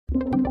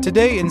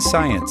Today in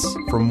Science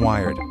from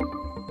Wired.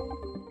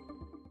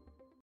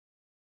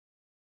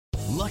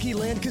 Lucky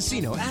Land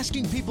Casino,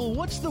 asking people,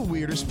 what's the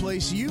weirdest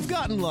place you've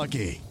gotten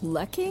lucky?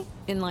 Lucky?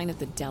 In line at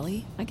the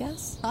deli, I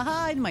guess?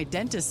 Aha, in my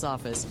dentist's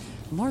office.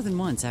 More than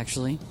once,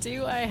 actually.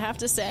 Do I have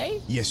to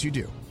say? Yes, you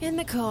do. In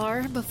the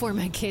car before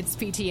my kids'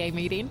 PTA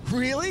meeting.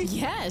 Really?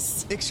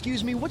 Yes.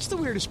 Excuse me, what's the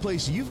weirdest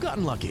place you've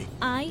gotten lucky?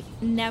 I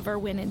never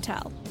win and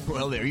tell.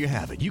 Well, there you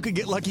have it. You can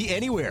get lucky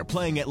anywhere,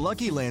 playing at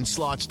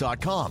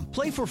LuckyLandSlots.com.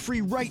 Play for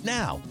free right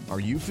now. Are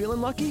you feeling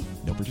lucky?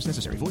 No purchase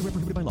necessary. Void where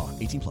prohibited by law.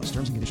 18+.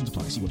 Terms and conditions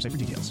apply. See website for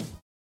details.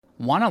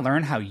 Want to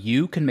learn how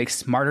you can make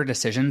smarter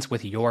decisions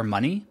with your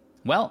money?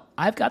 Well,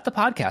 I've got the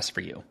podcast for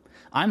you.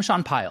 I'm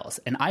Sean Piles,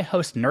 and I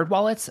host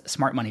NerdWallet's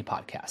Smart Money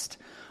Podcast.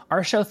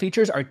 Our show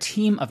features our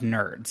team of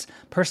nerds,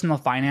 personal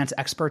finance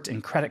experts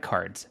in credit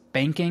cards,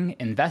 banking,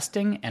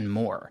 investing, and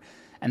more.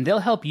 And they'll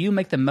help you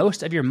make the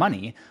most of your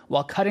money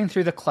while cutting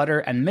through the clutter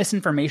and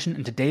misinformation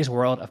in today's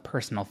world of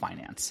personal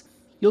finance.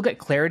 You'll get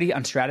clarity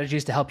on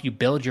strategies to help you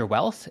build your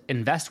wealth,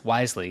 invest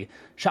wisely,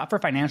 shop for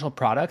financial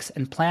products,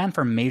 and plan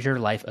for major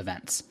life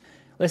events.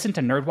 Listen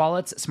to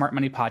NerdWallet's Smart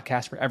Money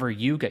Podcast wherever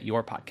you get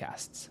your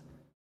podcasts.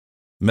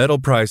 Metal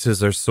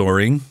prices are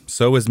soaring,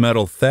 so is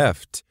metal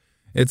theft.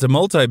 It's a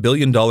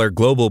multi-billion-dollar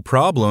global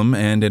problem,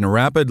 and in a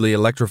rapidly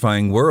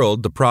electrifying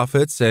world, the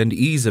profits and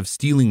ease of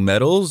stealing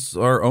metals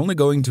are only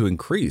going to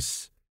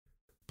increase.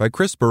 By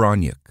Chris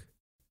Baranyuk.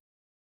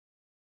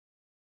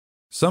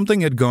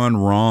 Something had gone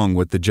wrong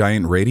with the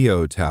giant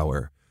radio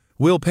tower.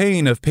 Will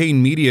Payne of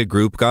Payne Media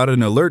Group got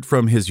an alert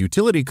from his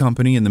utility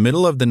company in the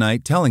middle of the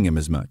night telling him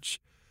as much.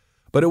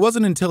 But it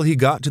wasn't until he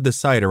got to the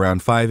site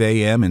around 5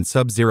 a.m. in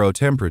sub-zero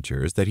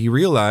temperatures that he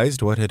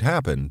realized what had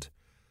happened.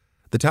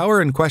 The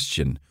tower in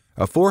question,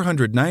 a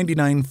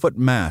 499-foot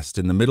mast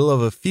in the middle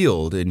of a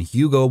field in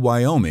Hugo,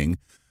 Wyoming,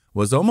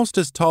 was almost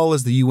as tall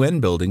as the UN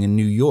building in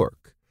New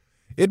York.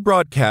 It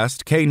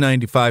broadcast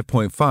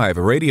K95.5,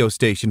 a radio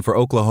station for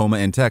Oklahoma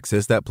and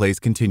Texas that plays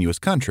continuous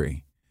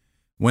country.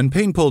 When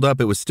Payne pulled up,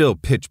 it was still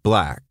pitch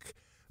black,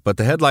 but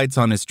the headlights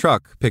on his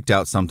truck picked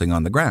out something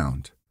on the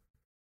ground.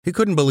 He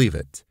couldn't believe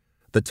it.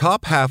 The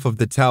top half of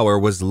the tower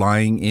was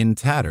lying in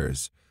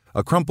tatters,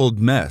 a crumpled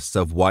mess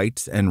of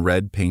white and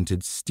red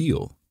painted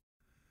steel.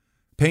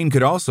 Payne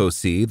could also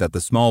see that the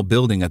small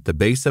building at the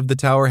base of the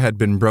tower had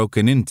been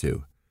broken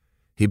into.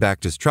 He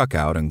backed his truck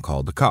out and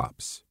called the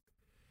cops.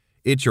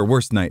 "It's your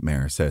worst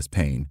nightmare," says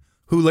Payne,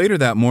 who later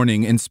that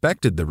morning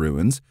inspected the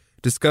ruins,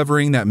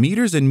 discovering that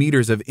meters and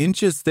meters of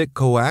inches-thick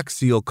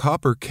coaxial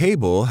copper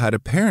cable had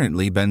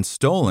apparently been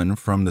stolen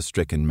from the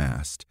stricken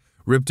mast,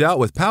 ripped out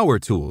with power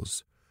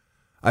tools.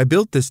 "I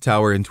built this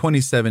tower in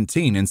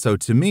 2017, and so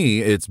to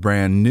me, it's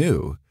brand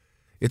new.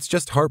 It's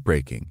just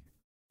heartbreaking."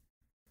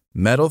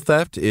 Metal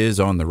theft is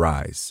on the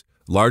rise,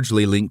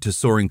 largely linked to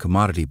soaring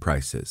commodity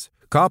prices.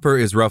 Copper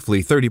is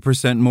roughly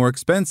 30% more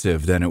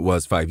expensive than it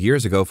was 5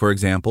 years ago, for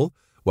example,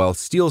 while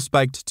steel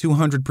spiked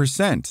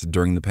 200%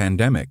 during the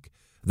pandemic,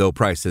 though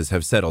prices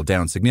have settled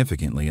down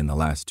significantly in the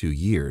last 2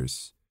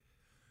 years.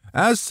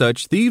 As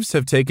such, thieves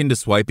have taken to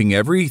swiping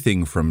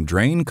everything from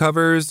drain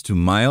covers to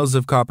miles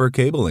of copper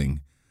cabling.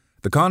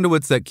 The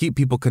conduits that keep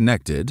people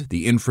connected,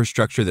 the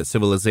infrastructure that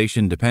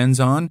civilization depends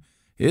on,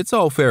 it's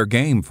all fair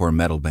game for a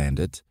metal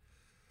bandit.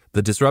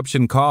 The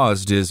disruption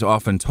caused is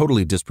often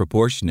totally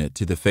disproportionate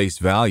to the face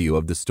value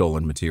of the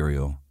stolen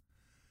material.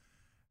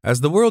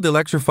 As the world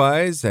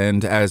electrifies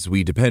and as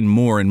we depend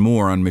more and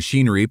more on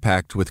machinery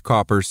packed with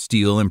copper,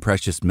 steel, and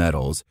precious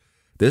metals,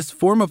 this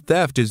form of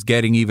theft is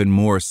getting even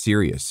more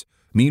serious.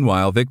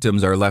 Meanwhile,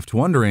 victims are left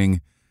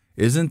wondering,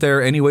 isn't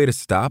there any way to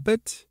stop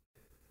it?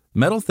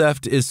 Metal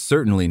theft is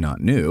certainly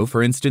not new.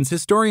 For instance,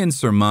 historians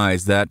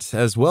surmise that,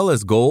 as well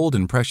as gold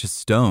and precious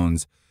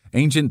stones,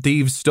 ancient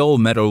thieves stole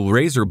metal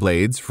razor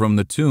blades from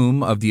the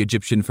tomb of the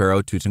Egyptian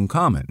pharaoh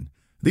Tutankhamun.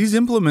 These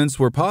implements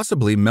were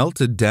possibly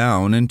melted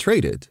down and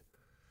traded.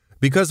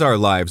 Because our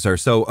lives are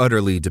so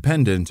utterly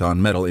dependent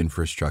on metal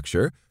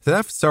infrastructure,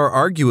 thefts are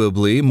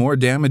arguably more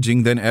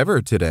damaging than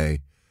ever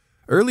today.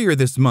 Earlier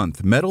this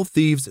month, metal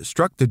thieves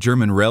struck the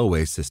German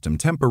railway system,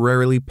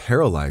 temporarily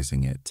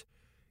paralyzing it.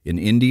 In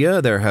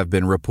India, there have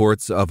been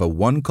reports of a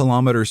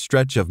 1-kilometer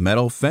stretch of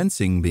metal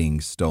fencing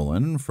being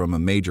stolen from a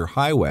major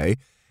highway,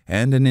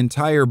 and an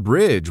entire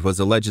bridge was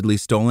allegedly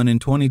stolen in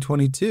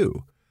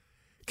 2022.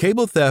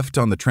 Cable theft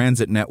on the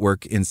transit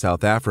network in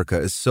South Africa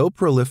is so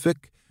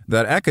prolific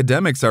that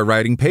academics are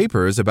writing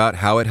papers about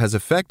how it has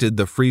affected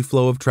the free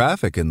flow of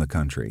traffic in the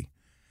country.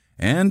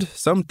 And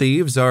some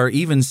thieves are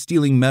even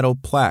stealing metal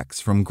plaques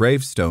from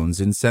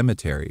gravestones in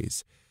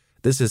cemeteries.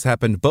 This has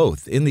happened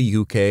both in the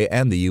UK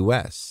and the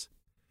US.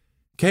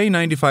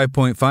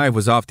 K95.5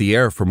 was off the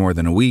air for more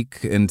than a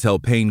week until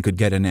Payne could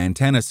get an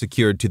antenna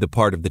secured to the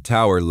part of the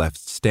tower left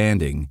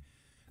standing.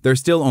 They're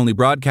still only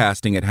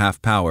broadcasting at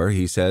half power,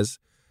 he says.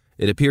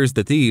 It appears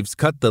the thieves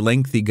cut the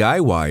lengthy guy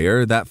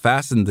wire that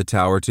fastened the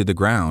tower to the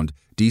ground,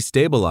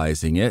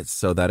 destabilizing it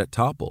so that it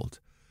toppled.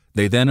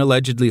 They then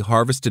allegedly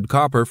harvested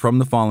copper from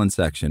the fallen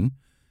section.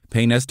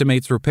 Payne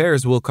estimates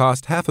repairs will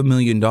cost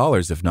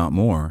 $500,000, if not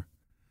more.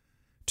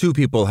 2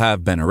 people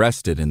have been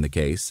arrested in the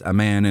case, a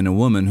man and a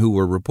woman who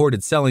were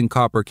reported selling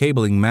copper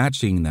cabling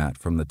matching that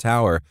from the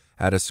tower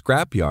at a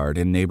scrapyard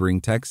in neighboring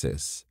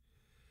Texas.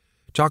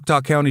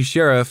 Choctaw County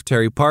Sheriff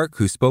Terry Park,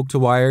 who spoke to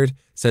Wired,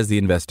 says the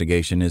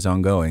investigation is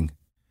ongoing.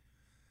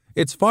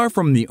 It's far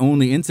from the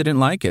only incident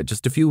like it.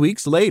 Just a few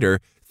weeks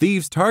later,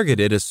 thieves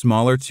targeted a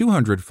smaller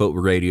 200-foot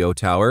radio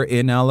tower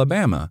in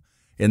Alabama.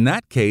 In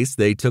that case,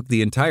 they took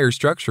the entire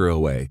structure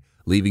away,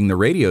 leaving the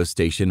radio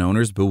station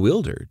owners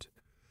bewildered.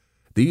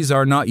 These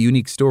are not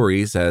unique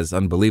stories, as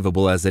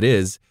unbelievable as it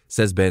is,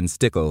 says Ben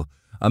Stickle,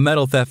 a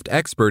metal theft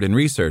expert and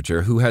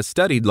researcher who has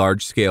studied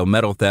large-scale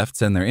metal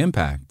thefts and their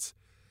impacts.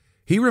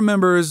 He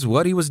remembers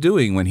what he was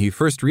doing when he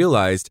first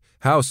realized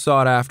how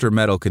sought-after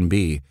metal can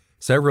be.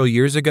 Several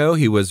years ago,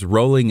 he was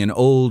rolling an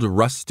old,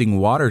 rusting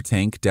water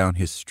tank down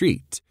his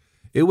street.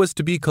 It was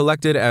to be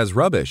collected as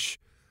rubbish,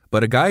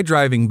 but a guy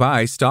driving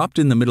by stopped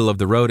in the middle of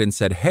the road and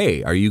said,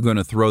 "Hey, are you going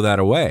to throw that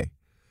away?"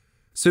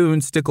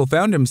 Soon, Stickle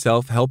found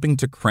himself helping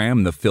to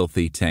cram the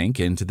filthy tank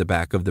into the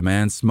back of the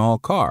man's small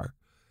car.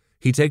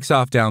 He takes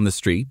off down the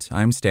street.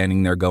 I'm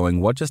standing there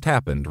going, "What just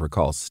happened?"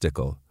 recalls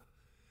Stickle.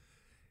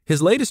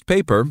 His latest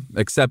paper,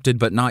 accepted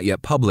but not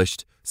yet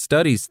published,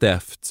 studies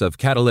thefts of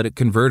catalytic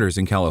converters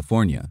in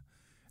California.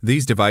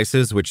 These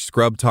devices, which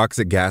scrub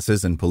toxic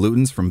gases and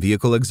pollutants from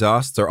vehicle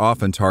exhausts, are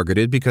often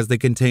targeted because they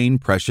contain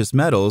precious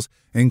metals,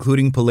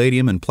 including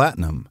palladium and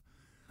platinum.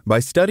 By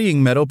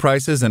studying metal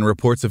prices and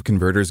reports of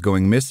converters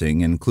going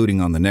missing, including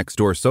on the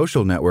Nextdoor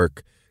social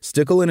network,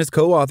 Stickle and his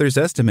co-authors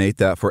estimate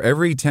that for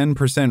every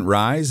 10%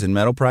 rise in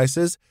metal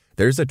prices,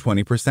 there's a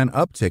 20%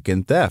 uptick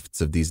in thefts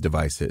of these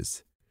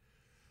devices.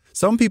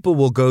 Some people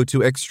will go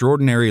to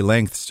extraordinary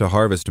lengths to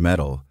harvest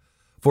metal.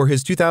 For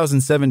his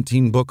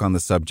 2017 book on the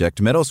subject,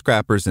 Metal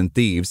Scrappers and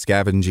Thieves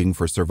Scavenging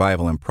for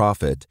Survival and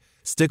Profit,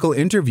 Stickle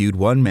interviewed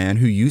one man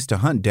who used to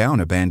hunt down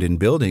abandoned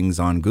buildings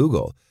on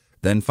Google,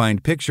 then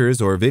find pictures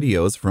or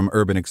videos from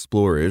urban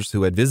explorers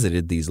who had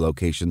visited these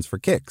locations for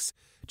kicks,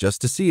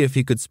 just to see if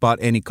he could spot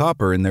any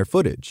copper in their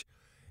footage.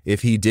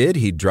 If he did,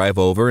 he'd drive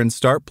over and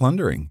start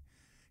plundering.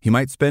 He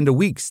might spend a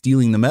week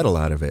stealing the metal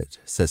out of it,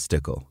 says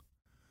Stickle.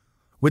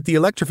 With the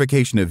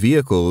electrification of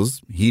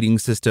vehicles, heating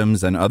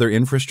systems, and other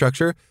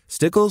infrastructure,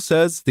 Stickle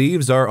says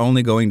thieves are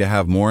only going to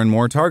have more and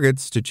more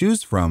targets to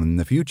choose from in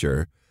the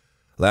future.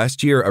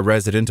 Last year, a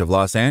resident of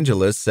Los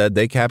Angeles said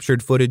they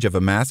captured footage of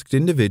a masked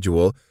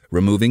individual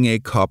removing a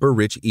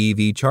copper-rich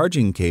EV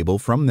charging cable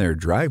from their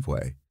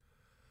driveway.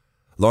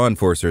 Law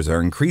enforcers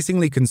are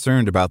increasingly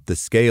concerned about the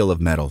scale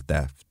of metal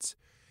thefts.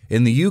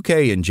 In the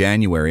UK in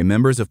January,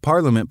 members of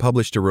Parliament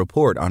published a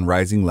report on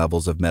rising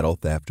levels of metal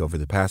theft over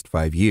the past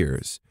 5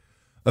 years.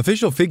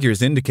 Official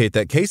figures indicate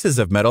that cases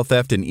of metal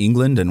theft in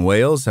England and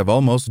Wales have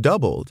almost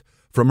doubled,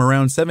 from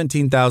around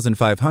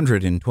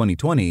 17,500 in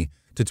 2020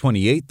 to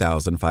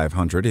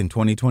 28,500 in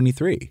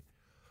 2023.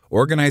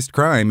 Organized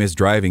crime is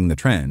driving the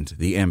trend,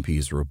 the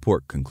MP's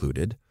report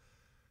concluded.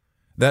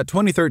 That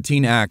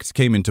 2013 act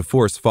came into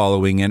force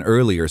following an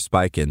earlier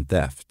spike in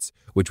thefts,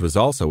 which was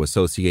also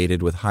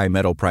associated with high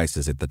metal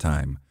prices at the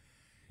time.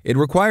 It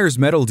requires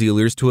metal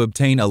dealers to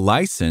obtain a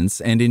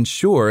license and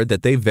ensure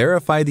that they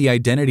verify the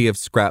identity of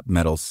scrap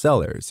metal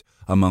sellers,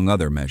 among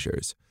other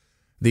measures.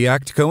 The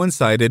act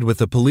coincided with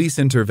a police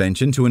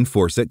intervention to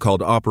enforce it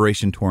called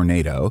Operation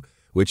Tornado,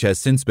 which has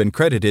since been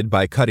credited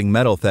by cutting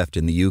metal theft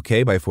in the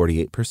UK by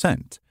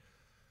 48%.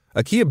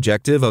 A key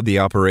objective of the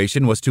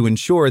operation was to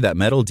ensure that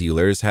metal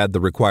dealers had the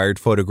required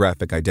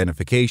photographic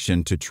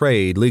identification to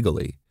trade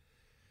legally.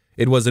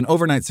 It was an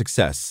overnight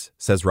success,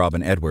 says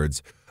Robin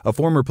Edwards, a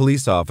former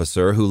police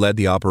officer who led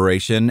the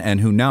operation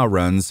and who now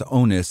runs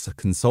Onus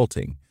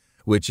Consulting,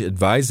 which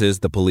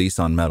advises the police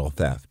on metal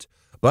theft.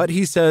 But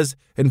he says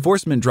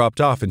enforcement dropped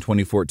off in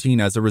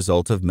 2014 as a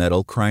result of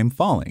metal crime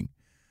falling.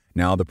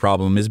 Now the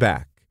problem is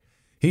back.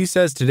 He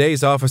says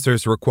today's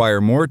officers require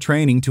more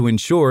training to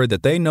ensure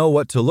that they know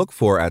what to look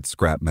for at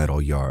scrap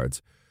metal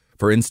yards.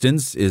 For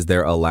instance, is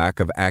there a lack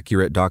of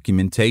accurate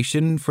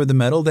documentation for the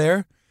metal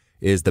there?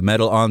 Is the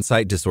metal on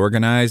site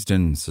disorganized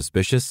and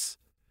suspicious?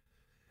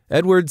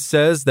 Edwards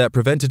says that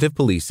preventative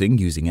policing,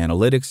 using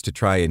analytics to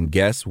try and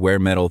guess where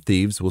metal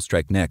thieves will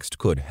strike next,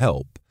 could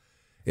help.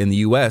 In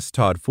the U.S.,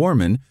 Todd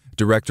Foreman,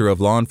 director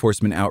of law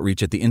enforcement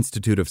outreach at the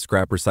Institute of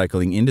Scrap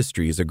Recycling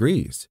Industries,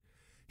 agrees.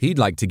 He'd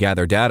like to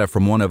gather data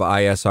from one of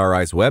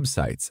ISRI's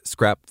websites,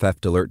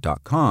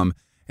 scraptheftalert.com,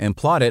 and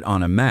plot it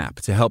on a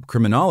map to help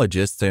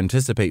criminologists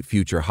anticipate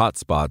future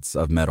hotspots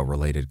of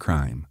metal-related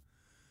crime.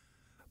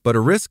 But a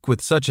risk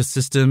with such a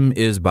system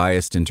is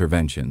biased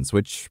interventions,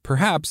 which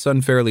perhaps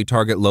unfairly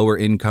target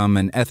lower-income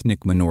and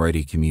ethnic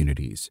minority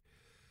communities.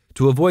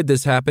 To avoid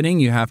this happening,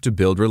 you have to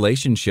build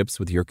relationships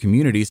with your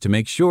communities to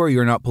make sure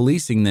you're not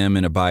policing them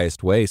in a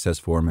biased way, says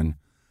Foreman.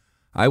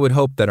 I would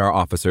hope that our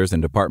officers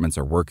and departments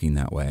are working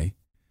that way.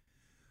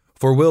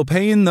 For Will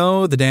Payne,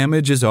 though, the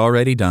damage is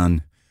already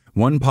done.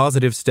 One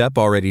positive step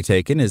already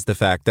taken is the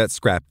fact that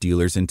scrap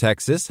dealers in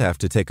Texas have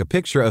to take a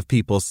picture of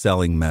people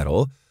selling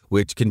metal,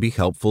 which can be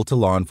helpful to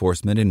law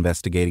enforcement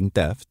investigating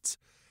thefts.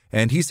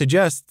 and he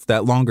suggests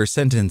that longer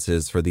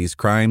sentences for these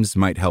crimes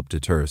might help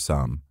deter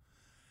some.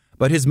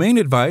 But his main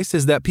advice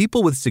is that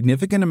people with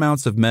significant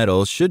amounts of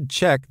metal should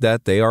check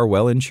that they are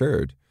well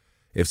insured.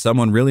 If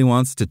someone really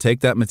wants to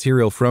take that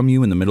material from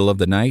you in the middle of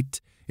the night,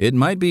 it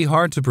might be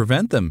hard to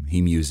prevent them,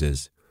 he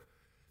muses.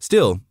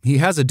 Still, he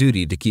has a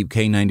duty to keep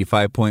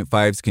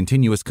K95.5's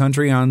continuous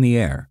country on the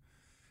air.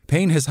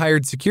 Payne has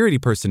hired security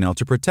personnel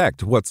to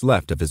protect what's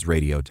left of his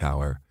radio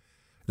tower.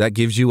 That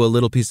gives you a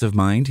little peace of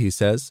mind, he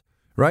says.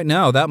 Right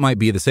now, that might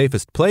be the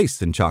safest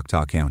place in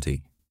Choctaw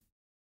County.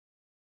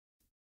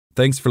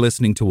 Thanks for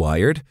listening to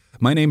Wired.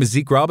 My name is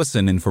Zeke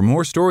Robison, and for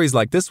more stories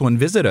like this one,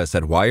 visit us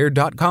at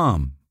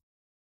wired.com.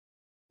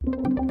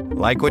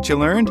 Like what you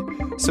learned?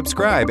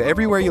 Subscribe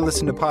everywhere you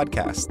listen to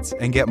podcasts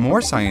and get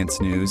more science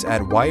news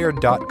at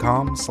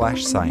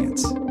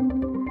wired.com/science.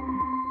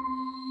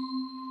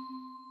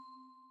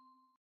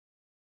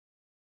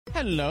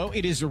 Hello,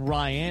 it is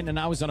Ryan, and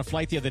I was on a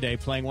flight the other day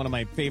playing one of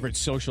my favorite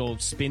social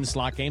spin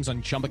slot games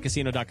on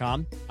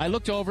ChumbaCasino.com. I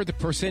looked over at the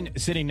person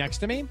sitting next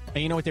to me, and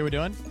you know what they were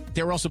doing?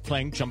 They were also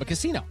playing Chumba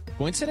Casino.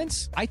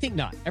 Coincidence? I think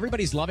not.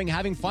 Everybody's loving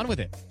having fun with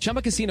it.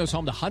 Chumba Casino is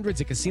home to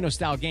hundreds of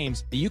casino-style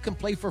games that you can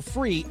play for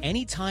free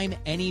anytime,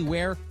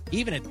 anywhere,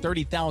 even at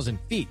 30,000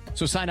 feet.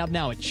 So sign up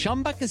now at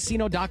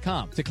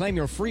ChumbaCasino.com to claim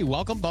your free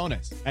welcome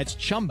bonus. That's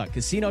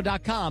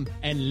ChumbaCasino.com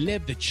and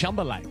live the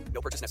Chumba life.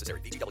 No purchase necessary.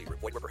 VGW.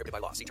 Void where prohibited by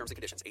law. See terms and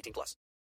conditions. 18+.